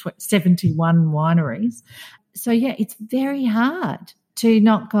range of 71 wineries. So, it's very hard to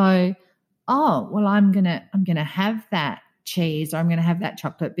not go, oh, well, I'm gonna have that cheese or I'm going to have that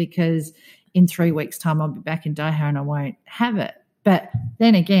chocolate because in 3 weeks' time I'll be back in Doha and I won't have it. But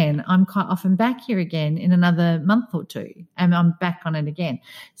then again, I'm quite often back here again in another month or 2 and I'm back on it again.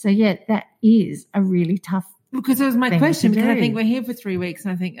 So, that is a really tough because that was my question, because I think we're here for 3 weeks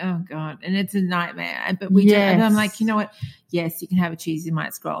and I think, oh, God, and it's a nightmare. But and I'm like, you know what? Yes, you can have a cheese, you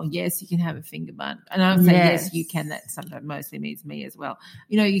might scroll. Yes, you can have a finger bun. And I'm saying, yes, you can. That sometimes mostly means me as well.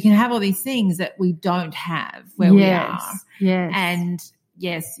 You know, you can have all these things that we don't have where we are. Yes. And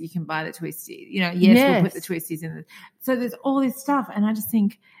yes, you can buy the twisties. You know, we'll put the twisties in. So there's all this stuff. And I just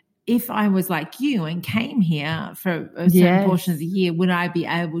think if I was like you and came here for a certain portion of the year, would I be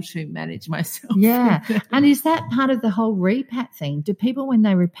able to manage myself? Yeah. And is that part of the whole repat thing? Do people, when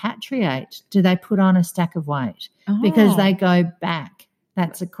they repatriate, do they put on a stack of weight because they go back?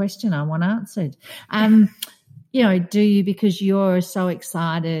 That's a question I want answered. Do you, because you're so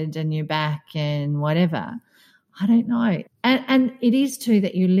excited and you're back and whatever? I don't know. And it is too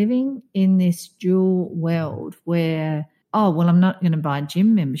that you're living in this dual world where, I'm not going to buy a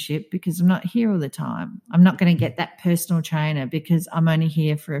gym membership because I'm not here all the time. I'm not going to get that personal trainer because I'm only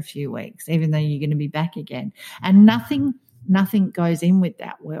here for a few weeks, even though you're going to be back again. And nothing nothing goes in with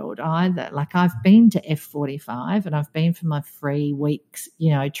that world either. Like I've been to F45 and I've been for my free weeks,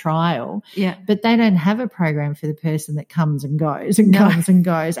 trial. Yeah. But they don't have a program for the person that comes and goes and comes and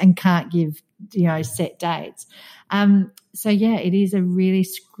goes and can't give, set dates. So, it is a really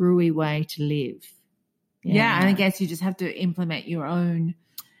screwy way to live. Yeah, and I guess you just have to implement your own.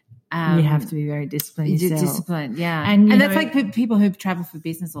 You have to be very disciplined yourself. Disciplined, yeah. And that's like people who travel for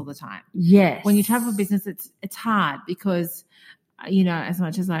business all the time. Yes. When you travel for business, it's hard because, as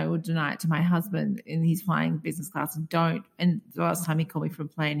much as I would deny it to my husband and he's flying business class and the last time he called me from a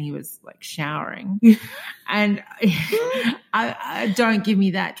plane, he was like showering. And I don't give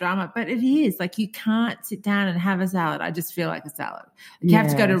me that drama, but it is like you can't sit down and have a salad. I just feel like a salad. You have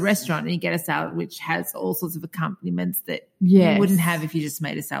to go to a restaurant and you get a salad which has all sorts of accompaniments that you wouldn't have if you just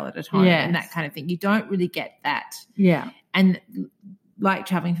made a salad at home and that kind of thing. You don't really get that. Yeah. And like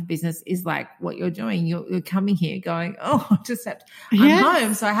traveling for business is like what you're doing. You're coming here going, I'm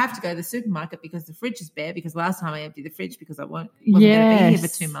home, so I have to go to the supermarket because the fridge is bare because last time I emptied the fridge because I wasn't going to be here for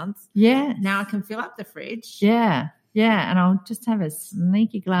 2 months. Yeah. Now I can fill up the fridge. Yeah. Yeah, and I'll just have a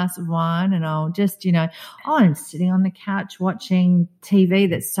sneaky glass of wine and I'll just, I'm sitting on the couch watching TV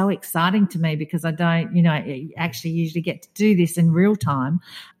that's so exciting to me because I don't, actually usually get to do this in real time.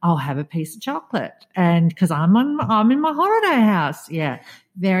 I'll have a piece of chocolate and because I'm in my holiday house. Yeah,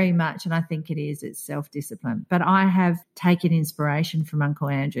 very much. And I think it's self-discipline. But I have taken inspiration from Uncle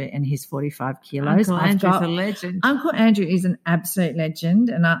Andrew and his 45 kilos. Uncle Andrew's a legend. Uncle Andrew is an absolute legend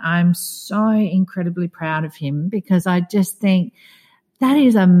and I'm so incredibly proud of him because I just think that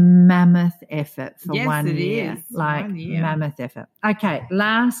is a mammoth effort for 1 year. Is. Like 1 year. Mammoth effort. Okay,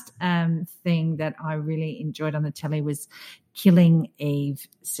 last thing that I really enjoyed on the telly was Killing Eve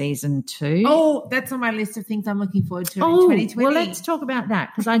season 2. Oh, that's on my list of things I'm looking forward to in 2020. Well, let's talk about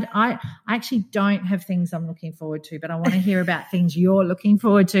that because I actually don't have things I'm looking forward to, but I want to hear about things you're looking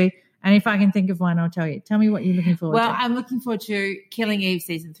forward to. And if I can think of one, I'll tell you. Tell me what you're looking forward to. Well, I'm looking forward to Killing Eve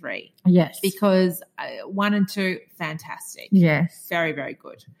season 3. Yes. Because 1 and 2, fantastic. Yes. Very, very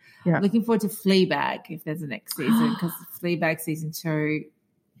good. Yeah. Looking forward to Fleabag if there's a next season because Fleabag season 2.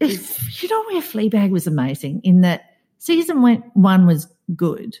 Where Fleabag was amazing in that season 1 was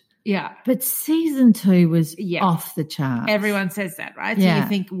good. Yeah. But season 2 was off the charts. Everyone says that, right? So you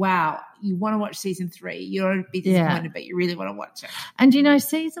think, wow, you want to watch season 3. You don't want to be disappointed, but you really want to watch it. And,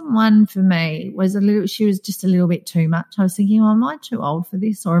 season 1 for me was she was just a little bit too much. I was thinking, am I too old for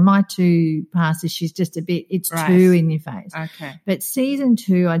this or am I too past this? She's just it's too in your face. Okay. But season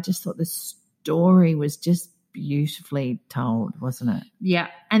 2, I just thought the story was just beautifully told, wasn't it? Yeah.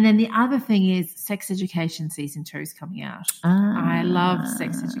 And then the other thing is Sex Education season 2 is coming out. I love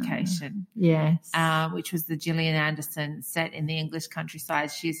Sex Education. Yes. Which was the Gillian Anderson set in the English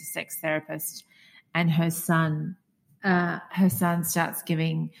countryside. She's a sex therapist and her son starts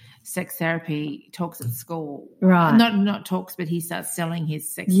giving sex therapy talks at school. Right. Not talks, but he starts selling his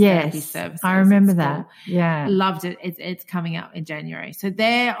sex therapy services. I remember that. Yeah. Loved it. It's coming out in January. So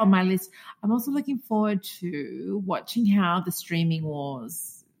they're on my list. I'm also looking forward to watching how the streaming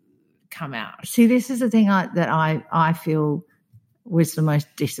wars come out. See, this is the thing that I feel was the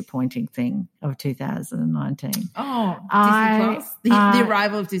most disappointing thing of 2019. Oh, Disney Plus? The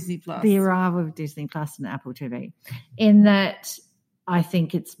arrival of Disney Plus. The arrival of Disney Plus and Apple TV. In that I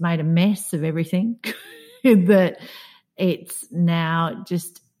think it's made a mess of everything, that it's now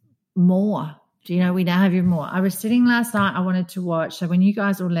just more. We now have even more. I was sitting last night, I wanted to watch. So when you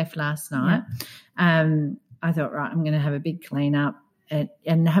guys all left last night, I thought, right, I'm going to have a big clean up.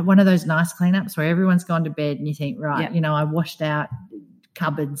 And have one of those nice cleanups where everyone's gone to bed and you think, right, I washed out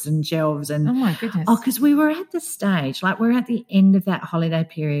cupboards and shelves and oh my goodness. Because we were at the stage, like we're at the end of that holiday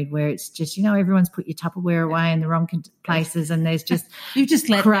period where it's just, everyone's put your Tupperware away in the wrong places and there's just you've just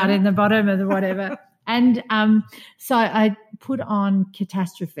let crud in the bottom of the whatever. And so I put on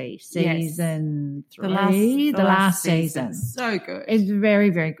Catastrophe season 3, the last season. So good. It's very,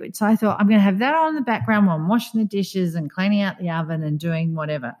 very good. So I thought I'm going to have that on in the background while I'm washing the dishes and cleaning out the oven and doing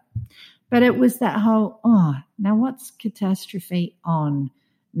whatever. But it was that whole, now what's Catastrophe on?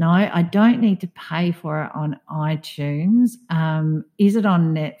 No, I don't need to pay for it on iTunes. Is it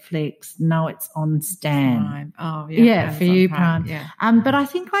on Netflix? No, it's on Stan. Prime. Oh, yeah. For you, Prime. Yeah. But I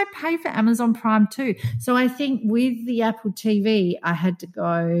think I pay for Amazon Prime too. So I think with the Apple TV, I had to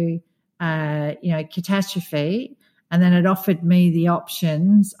go, Catastrophe, and then it offered me the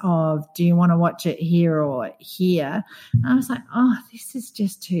options of, do you want to watch it here or here? And I was like, this is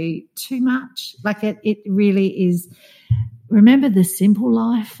just too much. Like it really is. Remember the simple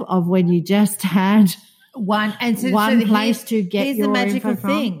life of when you just had one place to get here's your the magical info from?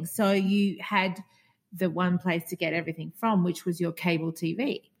 thing. So you had the one place to get everything from, which was your cable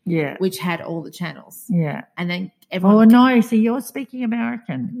TV, which had all the channels. Yeah. And then everyone. Oh, no. So you're speaking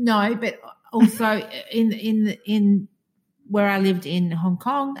American. No, but also in where I lived in Hong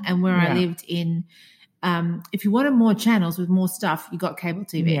Kong and where I lived in, if you wanted more channels with more stuff, you got cable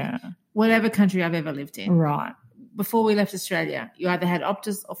TV. Yeah. Whatever country I've ever lived in. Right. Before we left Australia, you either had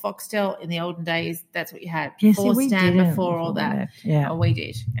Optus or Foxtel. In the olden days, that's what you had. Yes, Before we Stan, did before all that. Yeah. Oh, we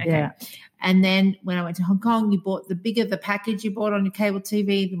did. Okay. Yeah. And then when I went to Hong Kong, you bought the bigger the package you bought on your cable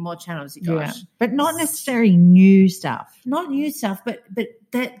TV, the more channels you got. Yeah. But not necessarily new stuff. Not new stuff, but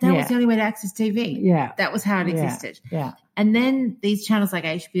that was the only way to access TV. Yeah. That was how it existed. Yeah. And then these channels like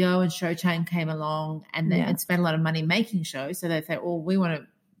HBO and Showtime came along and spent a lot of money making shows. So they thought, oh, we want to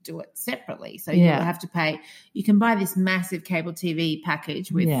do it separately. So you have to pay. You can buy this massive cable TV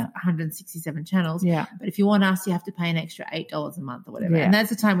package with 167 channels. Yeah. But if you want us, you have to pay an extra $8 a month or whatever. Yeah. And that's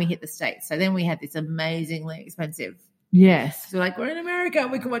the time we hit the States. So then we had this amazingly expensive. Yes. So like, we're in America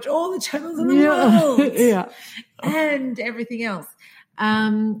and we can watch all the channels in the world. And everything else.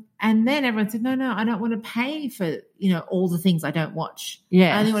 And then everyone said, no, I don't want to pay for, all the things I don't watch.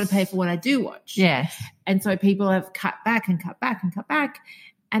 Yes. I only want to pay for what I do watch. Yes. And so people have cut back and cut back and cut back.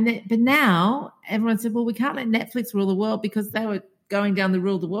 But now everyone said, well, we can't let Netflix rule the world because they were going down the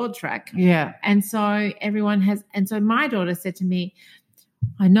rule the world track. Yeah. And so so my daughter said to me,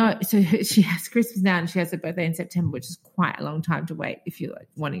 I know, so she has Christmas now and she has her birthday in September, which is quite a long time to wait if you're like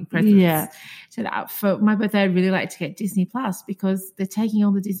wanting presents. Yeah. So for my birthday, I'd really like to get Disney Plus because they're taking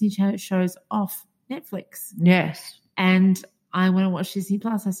all the Disney shows off Netflix. Yes. And I want to watch Disney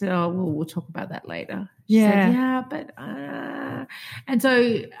Plus. I said, oh, well, we'll talk about that later. She said, but and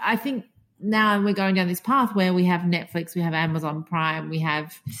so I think now we're going down this path where we have Netflix, we have Amazon Prime, we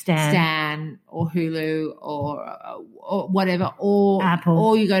have Stan or Hulu or whatever, or Apple.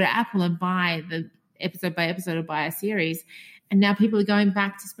 Or you go to Apple and buy the episode by episode or buy a series. And now people are going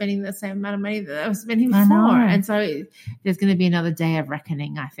back to spending the same amount of money that they were spending before. And so there's going to be another day of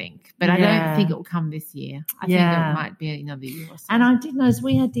reckoning, I think. But I don't think it will come this year. I think it might be another year or so. And I did notice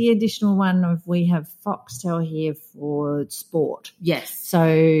we had the additional one of we have Foxtel here for sport. Yes. So,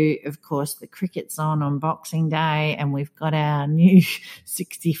 of course, the cricket's on Boxing Day and we've got our new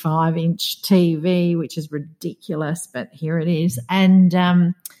 65-inch TV, which is ridiculous, but here it is. And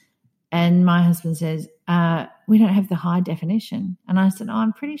my husband says, we don't have the high definition. And I said,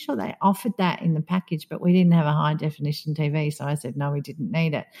 I'm pretty sure they offered that in the package, but we didn't have a high definition TV. So I said, no, we didn't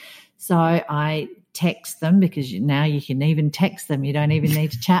need it. So I text them because now you can even text them. You don't even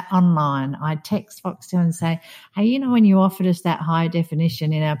need to chat online. I text Foxtel and say, hey, when you offered us that high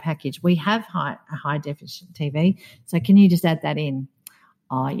definition in our package, we have a high definition TV. So can you just add that in?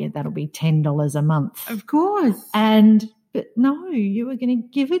 Oh, yeah, that'll be $10 a month. Of course. But no, you were going to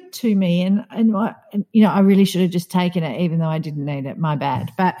give it to me, and I really should have just taken it, even though I didn't need it. My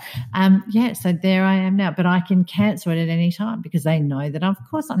bad. But so there I am now. But I can cancel it at any time because they know that, of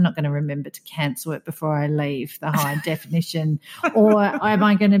course, I'm not going to remember to cancel it before I leave the high definition. Or am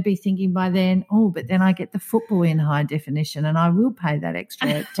I going to be thinking by then, but then I get the football in high definition, and I will pay that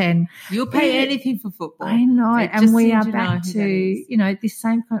extra 10. You'll pay anything for football. I know, so and we are back to this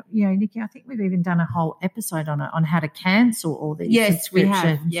same kind. Nikki, I think we've even done a whole episode on it on how to cancel all these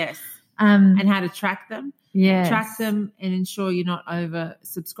subscriptions. We have, and how to track them. Yes. Track them and ensure you're not over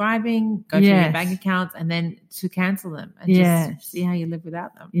subscribing, go to your bank accounts and then to cancel them and just see how you live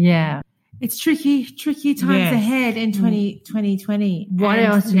without them. Yeah. It's tricky times ahead in 2020. What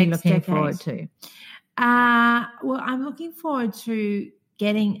else are you looking forward to? Well, I'm looking forward to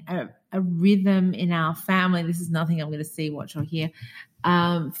getting a rhythm in our family. This is nothing I'm going to see, watch or hear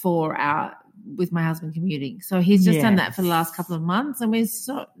with my husband commuting. So he's just done that for the last couple of months and we're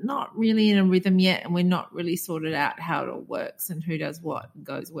not really in a rhythm yet and we're not really sorted out how it all works and who does what and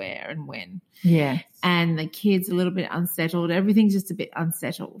goes where and when. Yeah. And the kid's a little bit unsettled. Everything's just a bit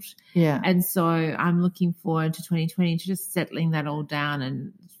unsettled. Yeah. And so I'm looking forward to 2020 to just settling that all down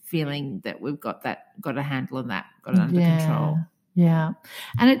and feeling that we've got a handle on that, got it under control. Yeah.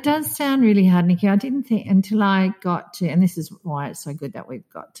 And it does sound really hard, Nikki. I didn't think until I got to, and this is why it's so good that we've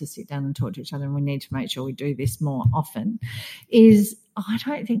got to sit down and talk to each other and we need to make sure we do this more often, is I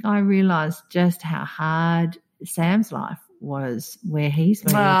don't think I realised just how hard Sam's life was where he's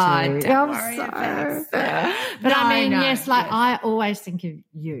moving to. Don't worry about that. But I always think of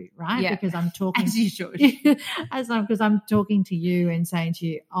you, right? Yeah. Because I'm talking. As you should. Because I'm talking to you and saying to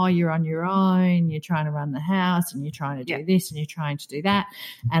you, you're on your own, you're trying to run the house and you're trying to do this and you're trying to do that.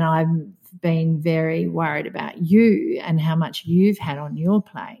 And I've been very worried about you and how much you've had on your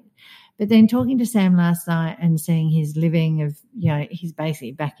plate. But then talking to Sam last night and seeing his living of, he's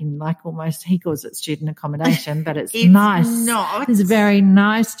basically back in like almost, he calls it student accommodation, but it's nice. Not. It's very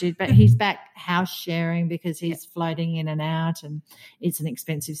nice, dude. But he's back house sharing because he's floating in and out, and it's an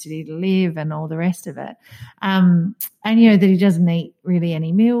expensive city to live and all the rest of it. And that he doesn't eat really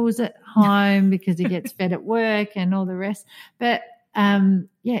any meals at home because he gets fed at work and all the rest. But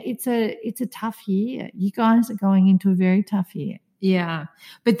it's a tough year. You guys are going into a very tough year. Yeah.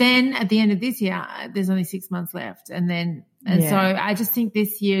 But then at the end of this year, there's only 6 months left. So I just think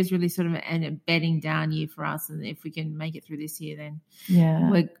this year is really sort of an bedding down year for us. And if we can make it through this year, then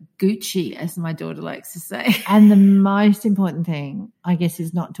we're Gucci, as my daughter likes to say. And the most important thing, I guess,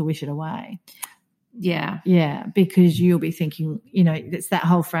 is not to wish it away. Yeah. Yeah, because you'll be thinking, it's that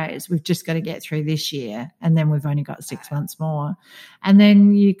whole phrase, we've just got to get through this year and then we've only got 6 months more. And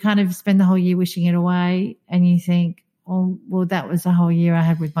then you kind of spend the whole year wishing it away and you think, oh, well, that was the whole year I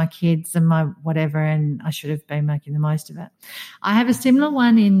had with my kids and my whatever, and I should have been making the most of it. I have a similar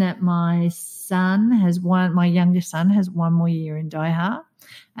one in that my youngest son has one more year in Doha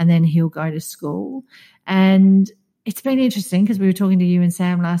and then he'll go to school. And it's been interesting because we were talking to you and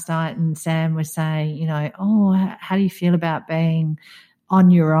Sam last night, and Sam was saying, how do you feel about being on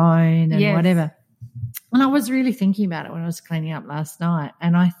your own and whatever. And I was really thinking about it when I was cleaning up last night.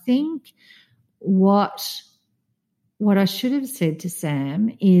 And I think what I should have said to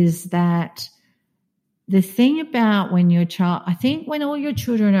Sam is that the thing about when I think when all your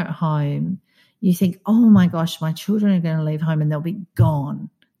children are at home, you think, oh my gosh, my children are going to leave home and they'll be gone.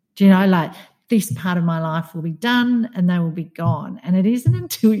 Do you know, like this part of my life will be done and they will be gone. And it isn't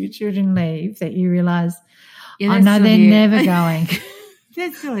until your children leave that you realise, I know they're never going.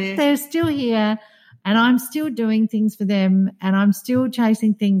 They're still here. They're still here. And I'm still doing things for them, and I'm still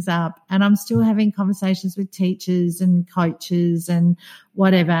chasing things up, and I'm still having conversations with teachers and coaches and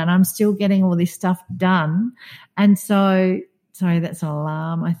whatever, and I'm still getting all this stuff done. And so, sorry, that's an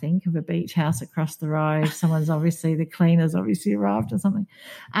alarm, I think, of a beach house across the road. The cleaner's obviously arrived or something.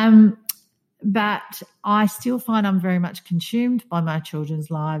 But I still find I'm very much consumed by my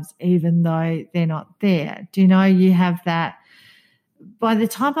children's lives, even though they're not there. Do you know, you have that. By the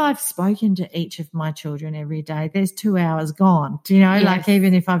time I've spoken to each of my children every day, there's 2 hours gone, do you know, like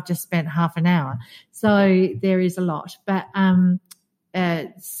even if I've just spent half an hour. So there is a lot. But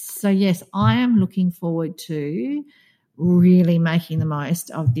so, yes, I am looking forward to really making the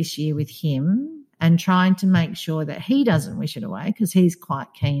most of this year with him and trying to make sure that he doesn't wish it away because he's quite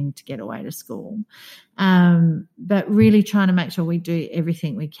keen to get away to school. But really trying to make sure we do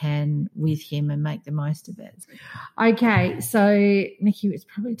everything we can with him and make the most of it. Okay, so, Nikki, it's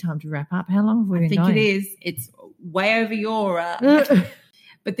probably time to wrap up. How long have we been going? I think it is. It's way over your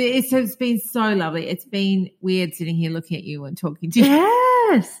but it's been so lovely. It's been weird sitting here looking at you and talking to you.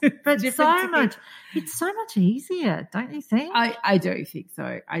 Yes, but it's so much easier, don't you think? I do think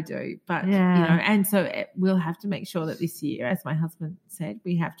so. I do. But, and so we'll have to make sure that this year, as my husband said,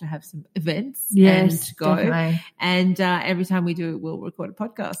 we have to have some events and go. Definitely. And every time we do it, we'll record a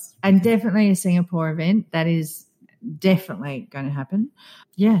podcast. And definitely a Singapore event. That is definitely going to happen.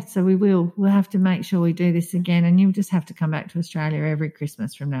 Yeah, so we will. We'll have to make sure we do this again, and you'll just have to come back to Australia every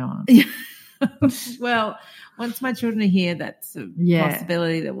Christmas from now on. Well, once my children are here, that's a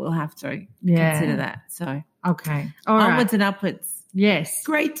possibility that we'll have to consider that. So, okay. Onwards and upwards. Yes.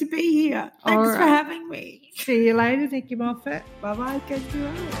 Great to be here. Thanks for having me. See you later. Thank you, Moffat. Bye-bye. Catch you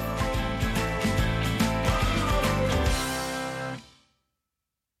later.